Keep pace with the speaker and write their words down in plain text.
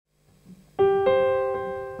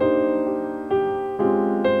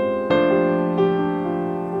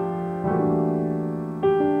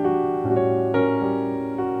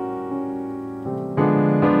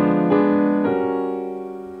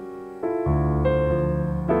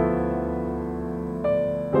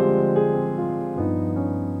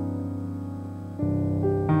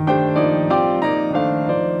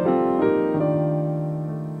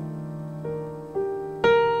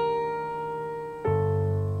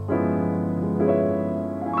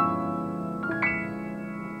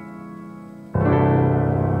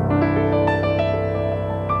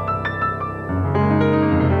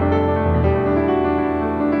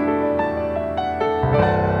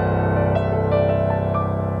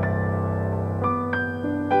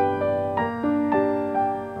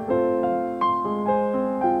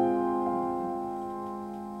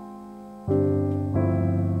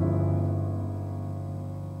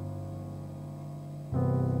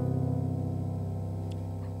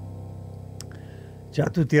Ciao a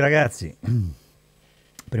tutti ragazzi,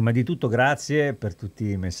 prima di tutto grazie per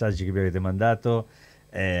tutti i messaggi che mi avete mandato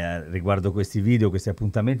riguardo questi video, questi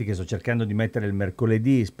appuntamenti che sto cercando di mettere il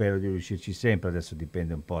mercoledì, spero di riuscirci sempre, adesso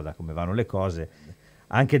dipende un po' da come vanno le cose,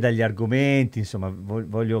 anche dagli argomenti, insomma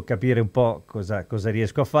voglio capire un po' cosa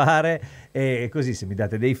riesco a fare e così se mi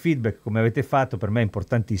date dei feedback come avete fatto per me è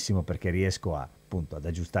importantissimo perché riesco appunto ad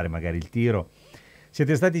aggiustare magari il tiro.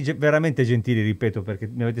 Siete stati veramente gentili, ripeto, perché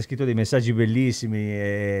mi avete scritto dei messaggi bellissimi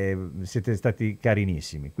e siete stati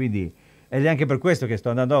carinissimi. Quindi, ed è anche per questo che sto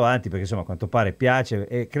andando avanti, perché insomma a quanto pare piace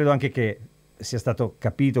e credo anche che sia stato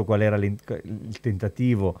capito qual era il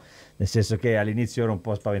tentativo, nel senso che all'inizio ero un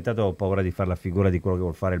po' spaventato, ho paura di fare la figura di quello che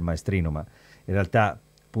vuol fare il maestrino, ma in realtà,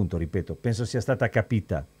 appunto, ripeto, penso sia stata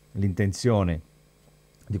capita l'intenzione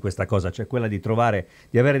di questa cosa, cioè quella di trovare,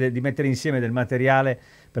 di mettere insieme del materiale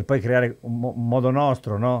per poi creare un modo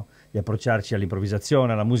nostro, no? Di approcciarci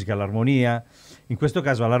all'improvvisazione, alla musica, all'armonia. In questo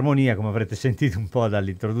caso all'armonia, come avrete sentito un po'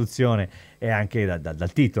 dall'introduzione e anche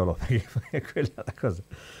dal titolo, perché è quella la cosa.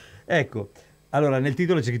 Ecco, allora nel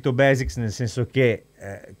titolo c'è scritto Basics, nel senso che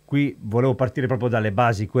qui volevo partire proprio dalle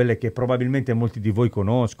basi, quelle che probabilmente molti di voi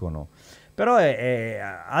conoscono, però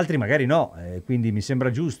altri magari no, quindi mi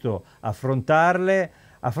sembra giusto affrontarle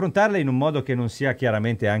in un modo che non sia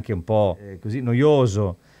chiaramente anche un po' così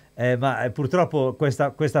noioso, ma purtroppo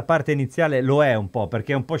questa parte iniziale lo è un po',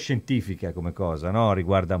 perché è un po' scientifica come cosa, no?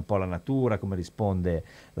 Riguarda un po' la natura, come risponde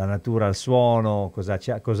la natura al suono,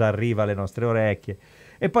 cosa arriva alle nostre orecchie,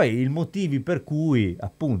 e poi i motivi per cui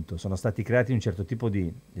appunto sono stati creati un certo tipo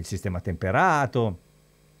il sistema temperato,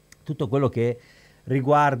 tutto quello che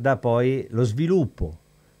riguarda poi lo sviluppo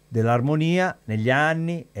dell'armonia negli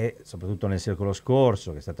anni e soprattutto nel secolo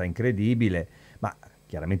scorso, che è stata incredibile, ma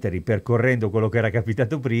chiaramente ripercorrendo quello che era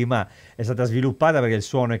capitato prima, è stata sviluppata perché il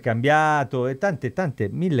suono è cambiato e tante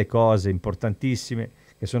mille cose importantissime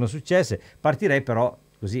che sono successe. Partirei però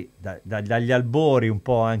così dagli albori un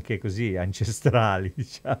po' anche così ancestrali,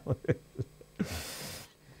 diciamo.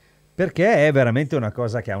 Perché è veramente una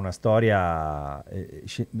cosa che ha una storia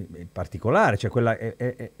particolare, cioè quella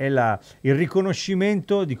il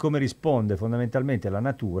riconoscimento di come risponde fondamentalmente la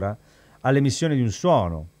natura all'emissione di un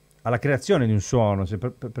suono, alla creazione di un suono.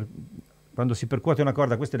 Quando si percuote una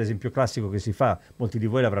corda, questo è l'esempio classico che si fa, molti di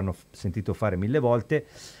voi l'avranno sentito fare mille volte,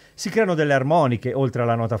 si creano delle armoniche oltre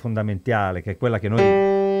alla nota fondamentale, che è quella che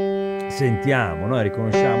noi sentiamo, noi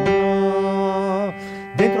riconosciamo.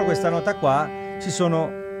 Dentro questa nota qua ci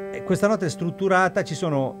sono... Questa nota è strutturata, ci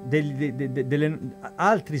sono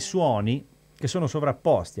altri suoni che sono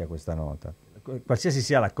sovrapposti a questa nota. Qualsiasi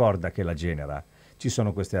sia la corda che la genera, ci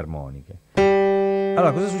sono queste armoniche.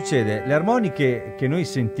 Allora, cosa succede? Le armoniche che noi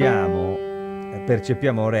sentiamo,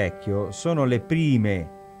 percepiamo a orecchio, sono le prime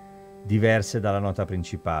diverse dalla nota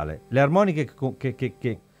principale. Le armoniche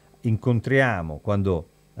che incontriamo quando,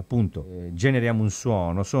 appunto, generiamo un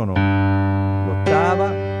suono sono l'ottava,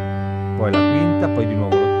 poi la quinta, poi di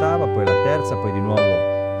nuovo l'ottava, poi la terza, poi di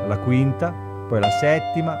nuovo la quinta, poi la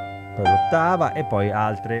settima, poi l'ottava e poi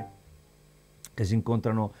altre che si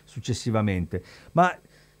incontrano successivamente. Ma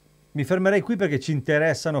mi fermerei qui perché ci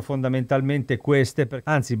interessano fondamentalmente queste,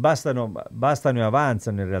 anzi bastano e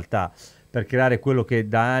avanzano in realtà per creare quello che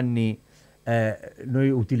da anni noi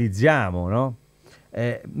utilizziamo, no?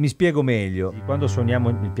 Mi spiego meglio. Quando suoniamo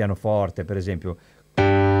il pianoforte, per esempio,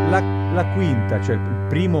 la quinta, cioè il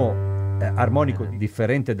primo armonico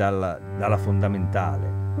differente dalla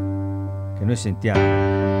fondamentale che noi sentiamo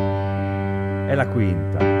è la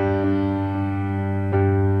quinta.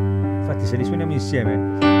 Infatti se li suoniamo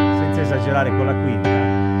insieme senza esagerare con la quinta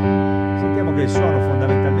sentiamo che il suono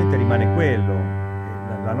fondamentalmente rimane quello,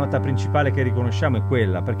 la nota principale che riconosciamo è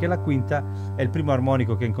quella, perché la quinta è il primo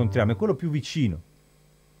armonico che incontriamo, è quello più vicino.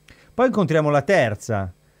 Poi incontriamo la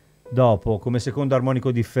terza dopo come secondo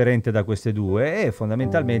armonico differente da queste due e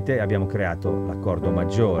fondamentalmente abbiamo creato l'accordo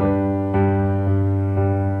maggiore.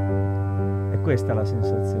 È questa la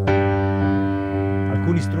sensazione.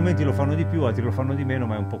 Alcuni strumenti lo fanno di più, altri lo fanno di meno,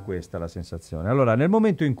 ma è un po' questa la sensazione. Allora, nel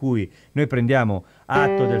momento in cui noi prendiamo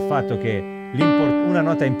atto del fatto che una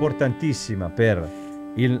nota importantissima per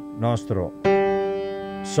il nostro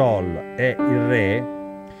Sol è il Re,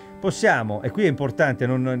 possiamo, e qui è importante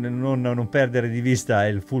non perdere di vista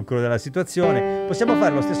il fulcro della situazione, possiamo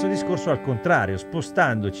fare lo stesso discorso al contrario,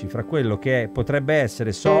 spostandoci fra quello che potrebbe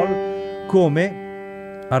essere Sol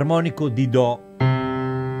come armonico di Do.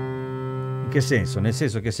 In che senso? Nel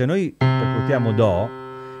senso che se noi percutiamo Do,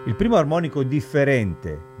 il primo armonico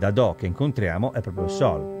differente da Do che incontriamo è proprio il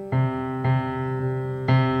Sol.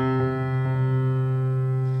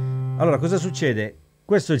 Allora, cosa succede?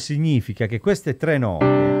 Questo significa che queste tre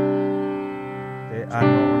note note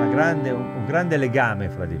hanno un grande legame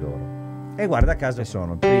fra di loro. E guarda caso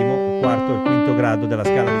sono il primo, il quarto e il quinto grado della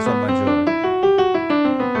scala di Sol maggiore.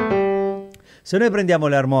 Se noi prendiamo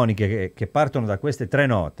le armoniche che partono da queste tre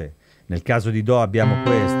note, nel caso di Do abbiamo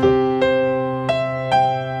questo,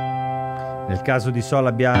 nel caso di Sol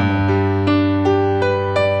abbiamo,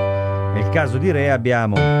 nel caso di Re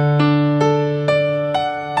abbiamo,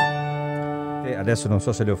 adesso non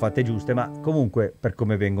so se le ho fatte giuste, ma comunque per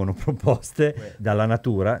come vengono proposte dalla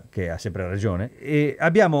natura, che ha sempre ragione, e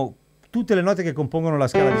abbiamo tutte le note che compongono la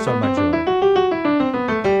scala di Sol maggiore.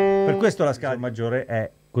 Per questo la scala maggiore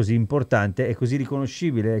è così importante, è così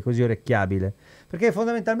riconoscibile, è così orecchiabile, perché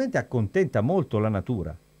fondamentalmente accontenta molto la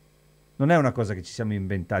natura. Non è una cosa che ci siamo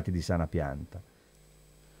inventati di sana pianta.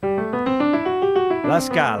 La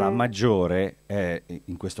scala maggiore,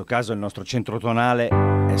 in questo caso il nostro centro tonale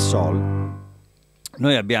è Sol.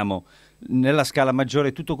 Noi abbiamo nella scala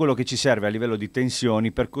maggiore tutto quello che ci serve a livello di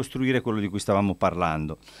tensioni per costruire quello di cui stavamo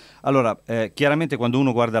parlando. Allora, chiaramente quando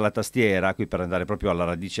uno guarda la tastiera, qui per andare proprio alla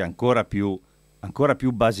radice ancora più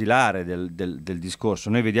basilare del discorso,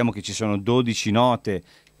 noi vediamo che ci sono 12 note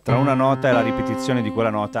tra una nota e la ripetizione di quella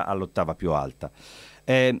nota all'ottava più alta.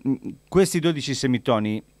 Questi 12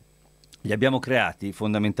 semitoni li abbiamo creati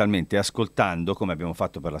fondamentalmente ascoltando, come abbiamo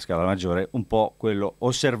fatto per la scala maggiore, un po'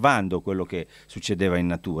 osservando quello che succedeva in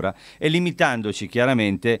natura e limitandoci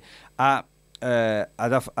chiaramente ad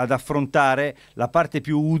affrontare la parte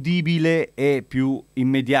più udibile e più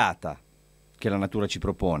immediata che la natura ci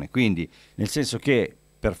propone. Quindi, nel senso che,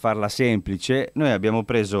 per farla semplice, noi abbiamo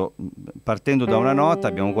preso, partendo da una nota,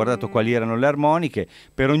 abbiamo guardato quali erano le armoniche,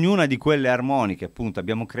 per ognuna di quelle armoniche appunto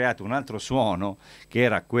abbiamo creato un altro suono che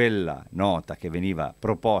era quella nota che veniva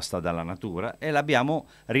proposta dalla natura e l'abbiamo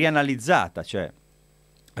rianalizzata, cioè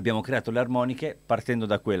abbiamo creato le armoniche partendo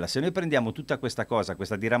da quella. Se noi prendiamo tutta questa cosa,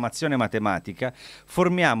 questa diramazione matematica,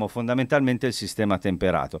 formiamo fondamentalmente il sistema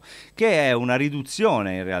temperato, che è una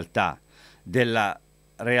riduzione in realtà della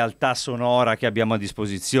realtà sonora che abbiamo a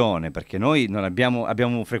disposizione, perché noi non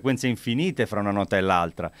abbiamo frequenze infinite fra una nota e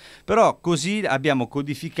l'altra, però così abbiamo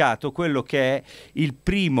codificato quello che è il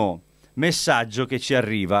primo messaggio che ci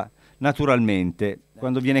arriva naturalmente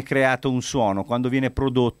quando viene creato un suono, quando viene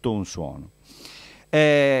prodotto un suono.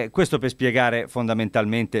 Questo per spiegare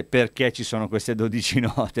fondamentalmente perché ci sono queste 12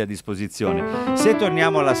 note a disposizione. Se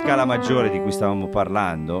torniamo alla scala maggiore di cui stavamo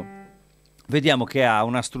parlando, vediamo che ha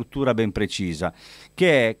una struttura ben precisa,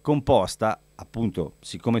 che è composta, appunto,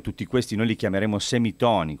 siccome tutti questi noi li chiameremo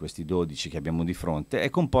semitoni, questi 12 che abbiamo di fronte, è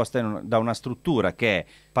composta da una struttura che è,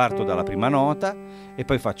 parto dalla prima nota e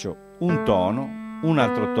poi faccio un tono, un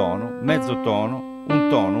altro tono, mezzo tono, un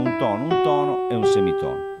tono, un tono, un tono e un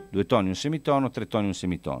semitono. 2 toni, un semitono, 3 toni, un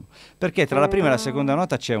semitono. Perché tra la prima e la seconda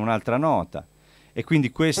nota c'è un'altra nota e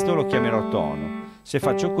quindi questo lo chiamerò tono. Se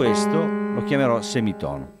faccio questo lo chiamerò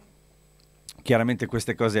semitono. Chiaramente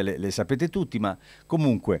queste cose le sapete tutti, ma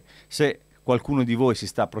comunque se qualcuno di voi si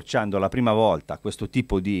sta approcciando la prima volta a questo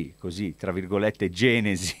tipo di, così, tra virgolette,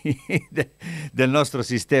 genesi del nostro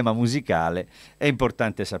sistema musicale, è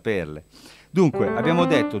importante saperle. Dunque, abbiamo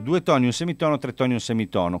detto 2 toni, un semitono, 3 toni, un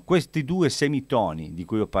semitono. Questi 2 semitoni di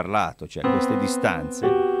cui ho parlato, cioè queste distanze,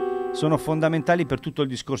 sono fondamentali per tutto il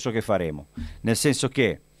discorso che faremo. Nel senso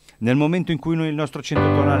che nel momento in cui il nostro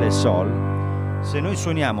centro tonale è Sol, se noi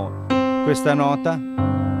suoniamo questa nota,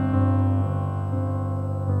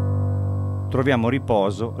 troviamo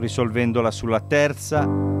riposo risolvendola sulla terza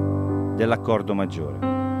dell'accordo maggiore.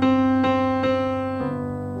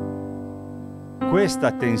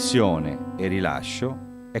 Questa tensione e rilascio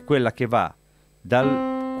è quella che va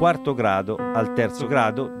dal quarto grado al terzo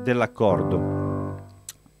grado dell'accordo.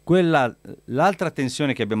 L'altra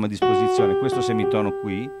tensione che abbiamo a disposizione, questo semitono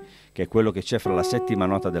qui, che è quello che c'è fra la settima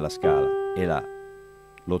nota della scala e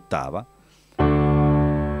l'ottava,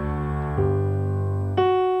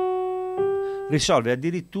 risolve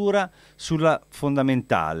addirittura sulla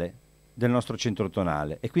fondamentale del nostro centro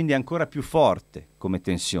tonale e quindi è ancora più forte come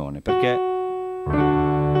tensione, perché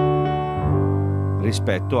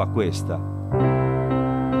rispetto a questa.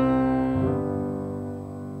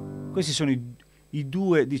 Questi sono i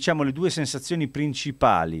due, diciamo, le due sensazioni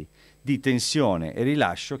principali di tensione e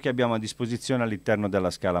rilascio che abbiamo a disposizione all'interno della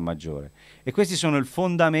scala maggiore, e questi sono il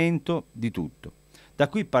fondamento di tutto. Da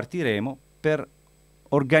qui partiremo per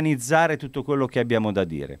organizzare tutto quello che abbiamo da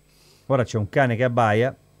dire. Ora c'è un cane che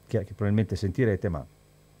abbaia, che probabilmente sentirete, ma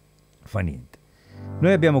fa niente.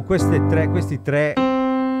 Noi abbiamo questi tre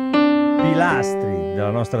pilastri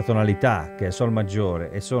della nostra tonalità, che è Sol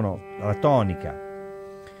maggiore, e sono la tonica,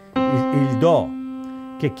 il Do,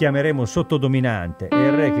 che chiameremo sottodominante, e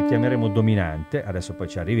il Re che chiameremo dominante. Adesso poi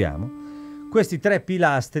ci arriviamo. Questi tre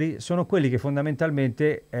pilastri sono quelli che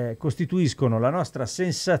fondamentalmente costituiscono la nostra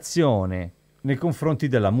sensazione nei confronti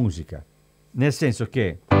della musica, nel senso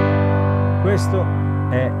che questa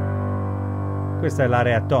è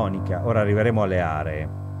l'area tonica. Ora arriveremo alle aree.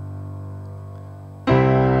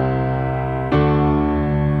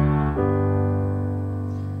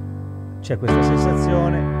 C'è questa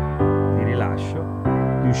sensazione di rilascio,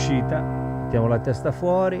 di uscita, mettiamo la testa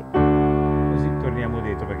fuori, così torniamo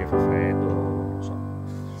dentro perché fa freddo, non so.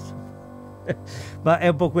 Ma è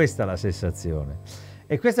un po' questa la sensazione.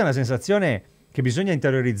 E questa è una sensazione che bisogna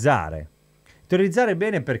interiorizzare. Interiorizzare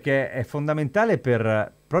bene, perché è fondamentale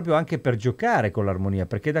proprio anche per giocare con l'armonia,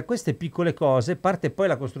 perché da queste piccole cose parte poi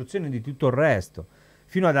la costruzione di tutto il resto,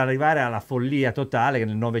 fino ad arrivare alla follia totale che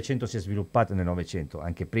nel Novecento si è sviluppata, nel Novecento,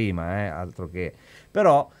 anche prima, altro che...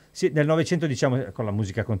 Però nel Novecento, diciamo, con la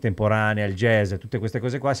musica contemporanea, il jazz, tutte queste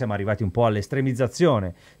cose qua, siamo arrivati un po'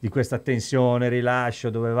 all'estremizzazione di questa tensione, rilascio,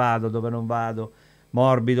 dove vado, dove non vado,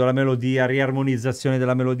 morbido, la melodia, riarmonizzazione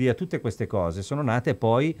della melodia, tutte queste cose sono nate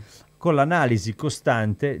poi con l'analisi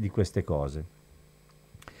costante di queste cose.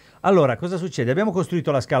 Allora, cosa succede? Abbiamo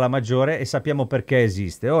costruito la scala maggiore e sappiamo perché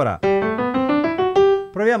esiste. Ora,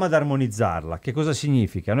 proviamo ad armonizzarla. Che cosa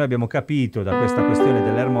significa? Noi abbiamo capito da questa questione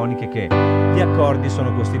delle armoniche che gli accordi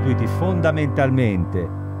sono costituiti fondamentalmente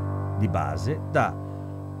di base da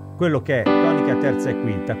quello che è tonica, terza e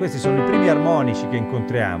quinta. Questi sono i primi armonici che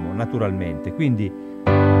incontriamo naturalmente. Quindi,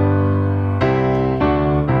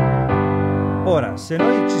 ora, se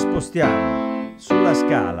noi ci spostiamo sulla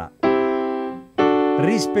scala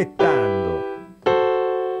rispettando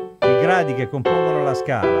i gradi che compongono la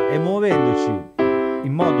scala e muovendoci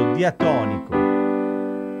in modo diatonico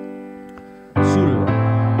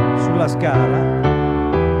sulla scala,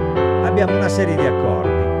 abbiamo una serie di accordi.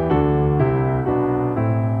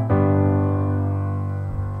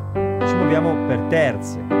 Ci muoviamo per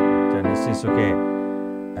terze, cioè nel senso che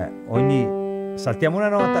saltiamo una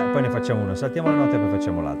nota e poi ne facciamo una, saltiamo una nota e poi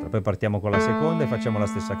facciamo l'altra, poi partiamo con la seconda e facciamo la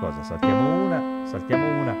stessa cosa, saltiamo una,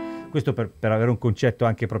 questo per avere un concetto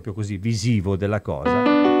anche proprio così visivo della cosa,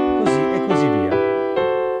 così e così via.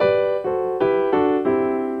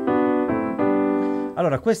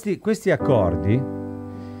 Allora, questi accordi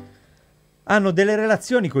hanno delle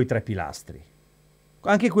relazioni con i tre pilastri,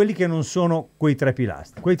 anche quelli che non sono quei tre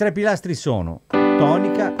pilastri. Quei tre pilastri sono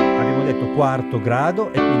tonica, abbiamo detto quarto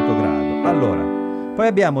grado e quinto grado. Allora, poi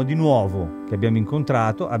abbiamo di nuovo, che abbiamo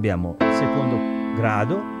incontrato, abbiamo secondo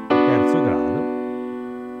grado, terzo grado,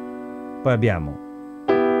 poi abbiamo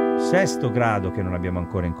sesto grado che non abbiamo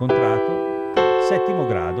ancora incontrato, settimo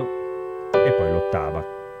grado e poi l'ottava.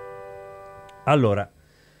 Allora,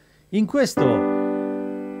 in questi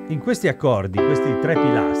accordi, questi tre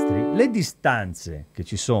pilastri, le distanze che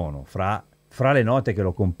ci sono fra le note che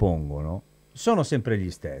lo compongono sono sempre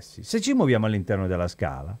gli stessi. Se ci muoviamo all'interno della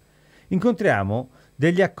scala, incontriamo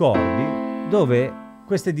degli accordi dove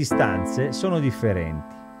queste distanze sono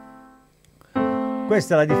differenti.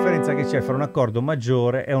 Questa è la differenza che c'è fra un accordo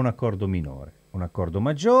maggiore e un accordo minore. Un accordo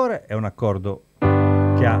maggiore è un accordo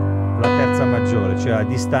che ha la terza maggiore, cioè a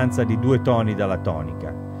distanza di 2 toni dalla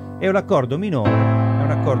tonica, e un accordo minore è un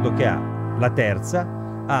accordo che ha la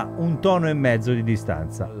terza a 1 tono e mezzo di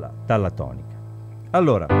distanza dalla tonica.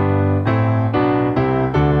 Allora,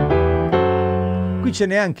 qui ce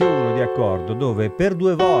n'è anche uno di accordo dove per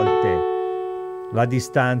 2 volte la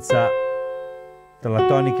distanza tra la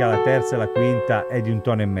tonica, la terza e la quinta è di 1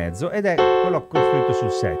 tono e mezzo, ed è quello costruito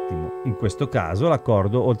sul settimo. In questo caso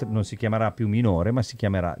l'accordo non si chiamerà più minore, ma si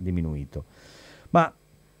chiamerà diminuito. Ma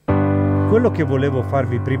quello che volevo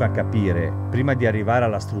farvi prima capire, prima di arrivare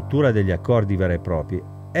alla struttura degli accordi veri e propri,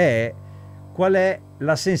 è qual è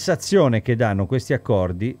la sensazione che danno questi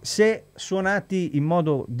accordi se suonati in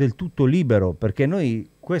modo del tutto libero, perché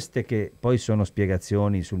noi queste che poi sono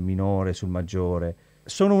spiegazioni sul minore, sul maggiore,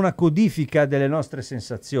 sono una codifica delle nostre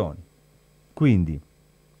sensazioni. Quindi,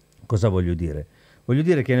 cosa voglio dire? Voglio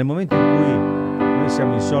dire che nel momento in cui noi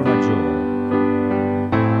siamo in sol maggiore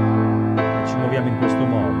e ci muoviamo in questo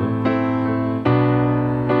modo,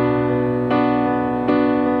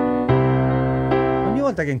 ogni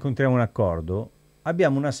volta che incontriamo un accordo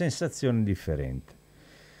abbiamo una sensazione differente.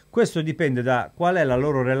 Questo dipende da qual è la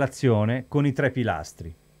loro relazione con i tre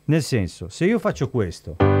pilastri. Nel senso, se io faccio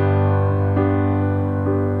questo,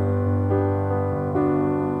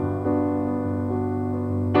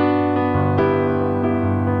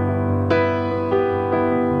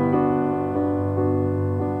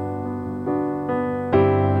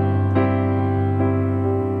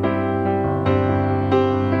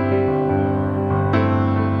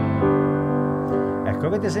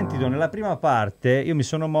 sentito nella prima parte io mi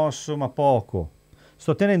sono mosso ma poco.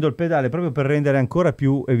 Sto tenendo il pedale proprio per rendere ancora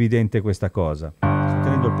più evidente questa cosa. Sto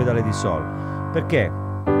tenendo il pedale di Sol. Perché?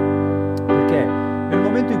 Perché nel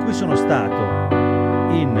momento in cui sono stato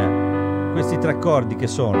in questi tre accordi che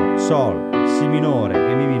sono Sol, Si minore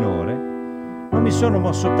e Mi minore, non mi sono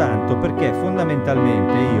mosso tanto, perché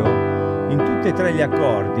fondamentalmente io in tutti e tre gli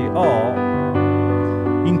accordi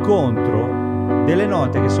incontro delle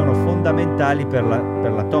note che sono fondamentali per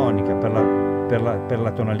la tonica, per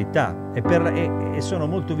la tonalità e sono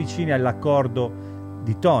molto vicini all'accordo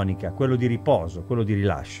di tonica, quello di riposo, quello di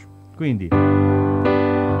rilascio. Quindi qui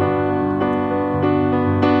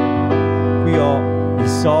ho il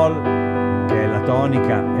Sol, che è la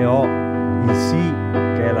tonica, e ho il Si,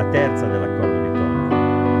 che è la terza dell'accordo di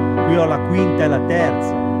tonica. Qui ho la quinta e la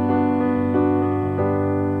terza.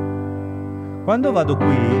 Quando vado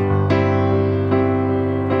qui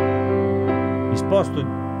mi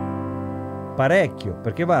sposto parecchio,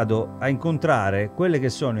 perché vado a incontrare quelle che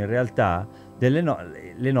sono in realtà le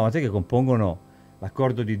note che compongono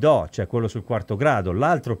l'accordo di Do, cioè quello sul quarto grado,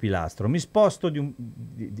 l'altro pilastro. Mi sposto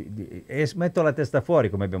e metto la testa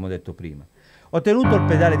fuori, come abbiamo detto prima. Ho tenuto il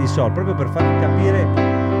pedale di Sol proprio per farvi capire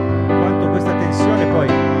quanto questa tensione poi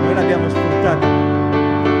noi l'abbiamo sfruttata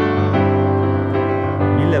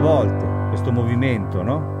 1000 volte, questo movimento,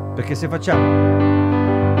 no? Perché se facciamo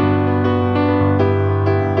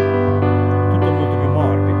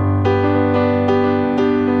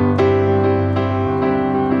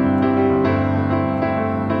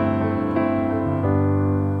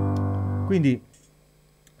quindi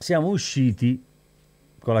siamo usciti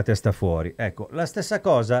con la testa fuori. Ecco, la stessa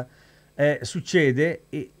cosa succede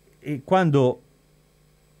quando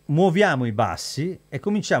muoviamo i bassi e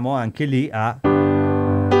cominciamo anche lì a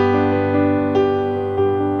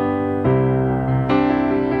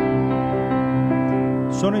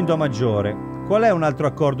sono in Do maggiore. Qual è un altro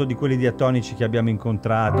accordo di quelli diatonici che abbiamo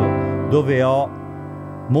incontrato dove ho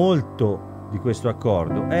molto di questo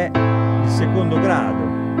accordo? È il secondo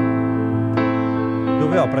grado,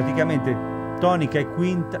 dove ho praticamente tonica e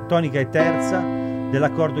quinta, tonica e terza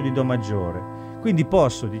dell'accordo di Do maggiore. Quindi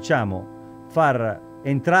posso, diciamo, far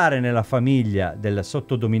entrare nella famiglia del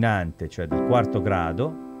sottodominante, cioè del quarto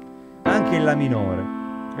grado, anche il La minore.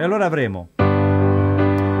 E allora avremo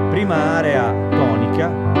prima area tonica,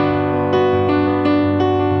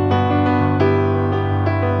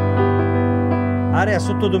 area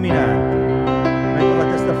sottodominante, metto la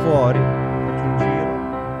testa fuori, faccio un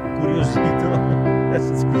giro, curiosito.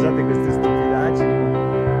 Adesso scusate queste stupidaggini,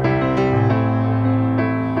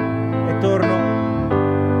 e torno.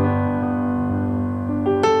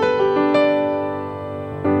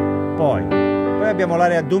 Poi abbiamo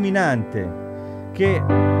l'area dominante, che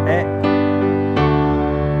è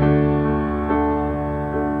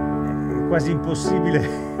quasi impossibile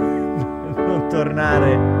non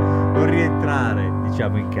tornare, non rientrare,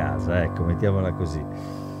 diciamo, in casa, ecco, mettiamola così.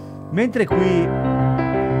 Mentre qui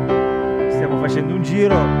stiamo facendo un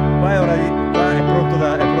giro, qua è ora di, qua è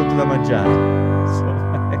pronto da mangiare,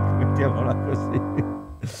 insomma, ecco, mettiamola così.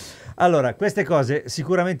 Allora, queste cose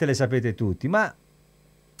sicuramente le sapete tutti, ma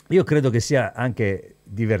io credo che sia anche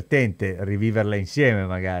divertente riviverle insieme,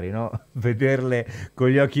 magari, no? Vederle con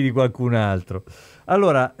gli occhi di qualcun altro.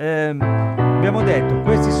 Allora, abbiamo detto,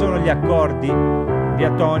 questi sono gli accordi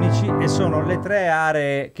diatonici e sono le tre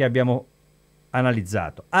aree che abbiamo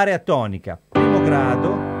analizzato. Area tonica, primo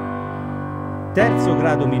grado, terzo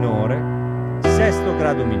grado minore, sesto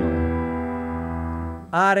grado minore.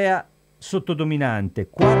 Area sottodominante,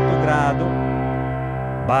 quarto grado,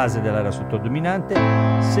 base dell'area sottodominante,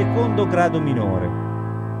 secondo grado minore.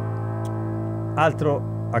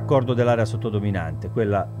 Altro accordo dell'area sottodominante,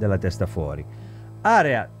 quella della testa fuori.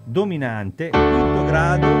 Area dominante, quinto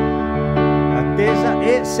grado, attesa,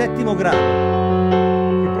 e settimo grado,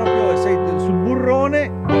 che proprio sei sul burrone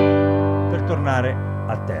per tornare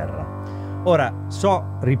a terra. Ora,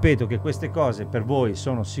 ripeto che queste cose per voi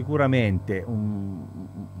sono sicuramente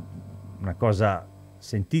una cosa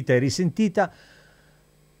sentita e risentita,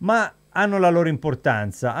 ma hanno la loro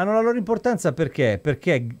importanza. Hanno la loro importanza perché?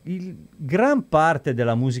 Perché gran parte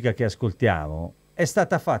della musica che ascoltiamo è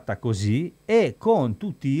stata fatta così e con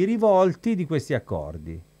tutti i rivolti di questi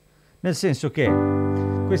accordi. Nel senso che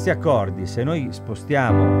questi accordi, se noi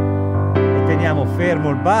spostiamo e teniamo fermo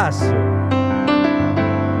il basso,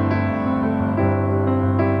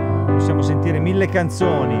 possiamo sentire 1000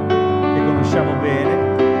 canzoni che conosciamo bene.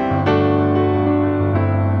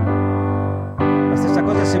 La stessa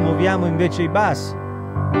cosa se muoviamo invece i bassi.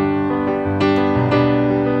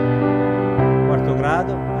 Quarto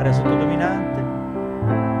grado, area sottodominante.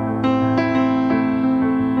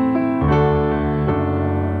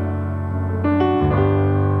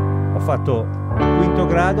 fatto quinto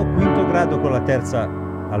grado con la terza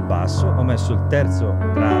al basso, ho messo il terzo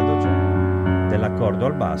grado, cioè dell'accordo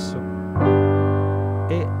al basso,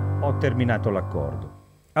 e ho terminato l'accordo.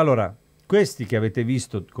 Allora, questi che avete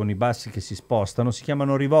visto con i bassi che si spostano si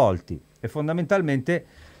chiamano rivolti e fondamentalmente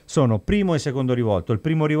sono primo e secondo rivolto. Il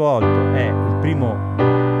primo rivolto è il primo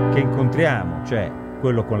che incontriamo, cioè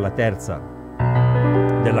quello con la terza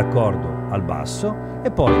dell'accordo al basso,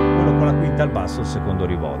 e poi quello con la quinta al basso, il secondo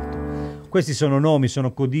rivolto. Questi sono nomi,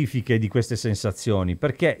 sono codifiche di queste sensazioni,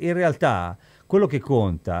 perché in realtà quello che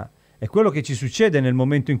conta è quello che ci succede nel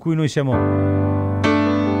momento in cui noi siamo...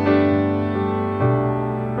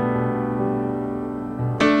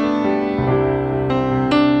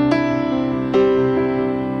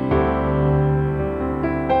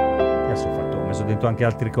 anche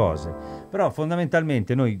altre cose, però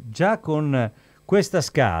fondamentalmente noi già con questa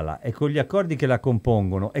scala e con gli accordi che la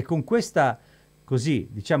compongono e con questa, così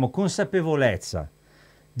diciamo, consapevolezza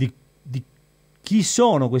di chi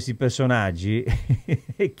sono questi personaggi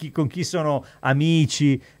e con chi sono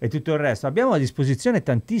amici e tutto il resto, abbiamo a disposizione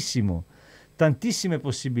tantissime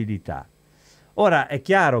possibilità. Ora è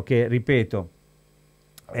chiaro che, ripeto,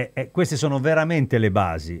 queste sono veramente le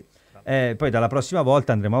basi. Poi dalla prossima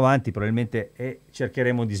volta andremo avanti probabilmente e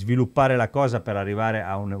cercheremo di sviluppare la cosa per arrivare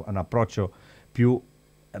a un approccio più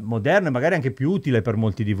moderno e magari anche più utile per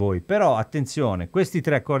molti di voi. Però attenzione, questi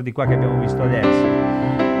tre accordi qua che abbiamo visto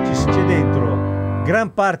adesso, c'è dentro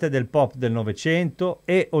gran parte del pop del Novecento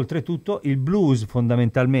e oltretutto il blues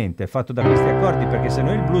fondamentalmente è fatto da questi accordi, perché se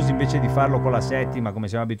noi il blues invece di farlo con la settima come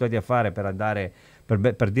siamo abituati a fare per andare,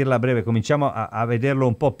 per dirla a breve, cominciamo a vederlo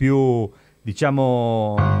un po' più,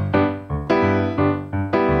 diciamo,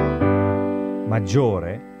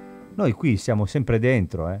 maggiore, noi qui siamo sempre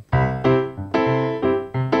dentro,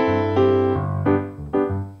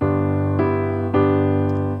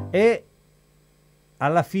 e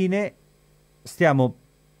alla fine stiamo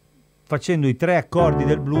facendo i tre accordi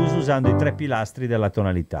del blues usando i tre pilastri della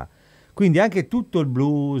tonalità. Quindi anche tutto il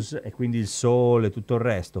blues e quindi il soul e tutto il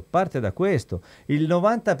resto parte da questo. Il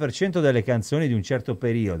 90% delle canzoni di un certo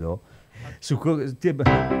periodo su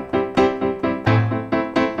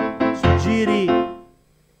giri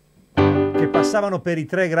che passavano per i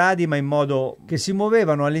 3 gradi, ma in modo che si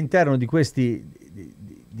muovevano all'interno di questi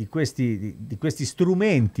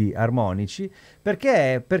strumenti armonici,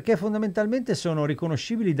 perché fondamentalmente sono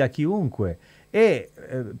riconoscibili da chiunque e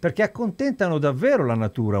perché accontentano davvero la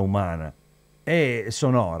natura umana e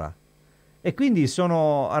sonora, e quindi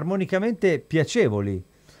sono armonicamente piacevoli,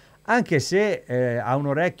 anche se a un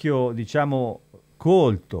orecchio, diciamo,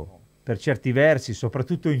 colto per certi versi,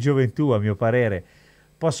 soprattutto in gioventù a mio parere,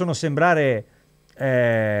 possono sembrare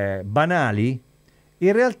banali.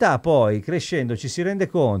 In realtà poi crescendo ci si rende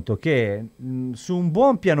conto che su un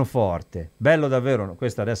buon pianoforte, bello davvero,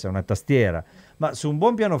 questa adesso è una tastiera, ma su un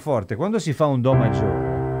buon pianoforte quando si fa un do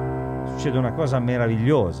maggiore succede una cosa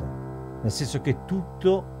meravigliosa, nel senso che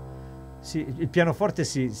tutto, il pianoforte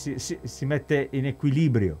si mette in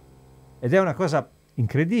equilibrio ed è una cosa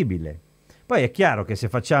incredibile. Poi è chiaro che se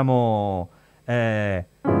facciamo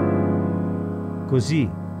così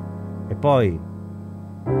e poi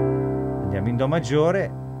andiamo in do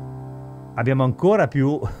maggiore abbiamo ancora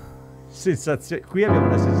più sensazione, qui abbiamo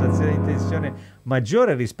una sensazione di tensione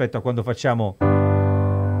maggiore rispetto a quando facciamo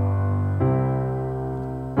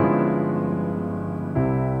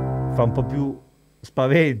fa un po' più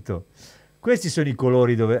spavento. Questi sono i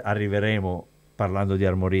colori dove arriveremo parlando di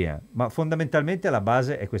armonia, ma fondamentalmente la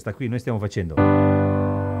base è questa qui. Noi stiamo facendo,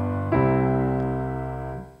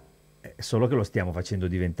 solo che lo stiamo facendo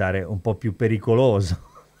diventare un po' più pericoloso,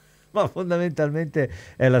 ma fondamentalmente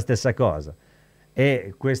è la stessa cosa.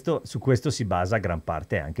 E su questo si basa gran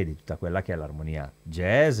parte anche di tutta quella che è l'armonia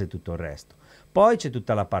jazz e tutto il resto. Poi c'è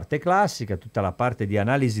tutta la parte classica, tutta la parte di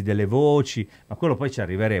analisi delle voci, ma quello poi ci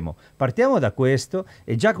arriveremo. Partiamo da questo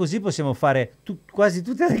e già così possiamo fare quasi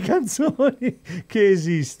tutte le canzoni che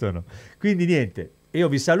esistono. Quindi niente, io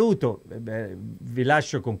vi saluto, vi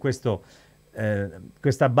lascio con questa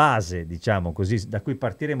base, diciamo così, da cui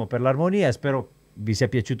partiremo per l'armonia. Spero vi sia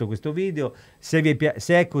piaciuto questo video. Se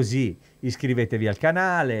è così, iscrivetevi al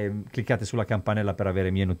canale, cliccate sulla campanella per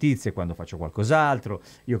avere mie notizie quando faccio qualcos'altro.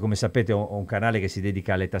 Io, come sapete, ho un canale che si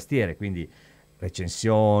dedica alle tastiere, quindi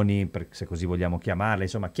recensioni, se così vogliamo chiamarle,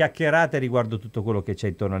 insomma chiacchierate riguardo tutto quello che c'è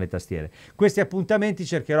intorno alle tastiere. Questi appuntamenti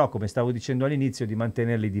cercherò, come stavo dicendo all'inizio, di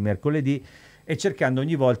mantenerli di mercoledì e cercando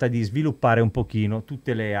ogni volta di sviluppare un pochino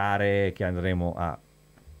tutte le aree che andremo a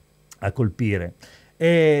colpire.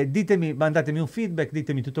 E ditemi, mandatemi un feedback,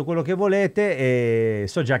 ditemi tutto quello che volete e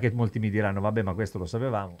so già che molti mi diranno, vabbè, ma questo lo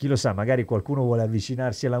sapevamo. Chi lo sa, magari qualcuno vuole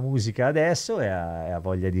avvicinarsi alla musica adesso e ha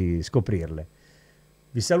voglia di scoprirle.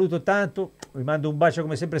 Vi saluto tanto, vi mando un bacio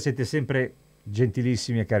come sempre, siete sempre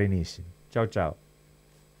gentilissimi e carinissimi. Ciao ciao.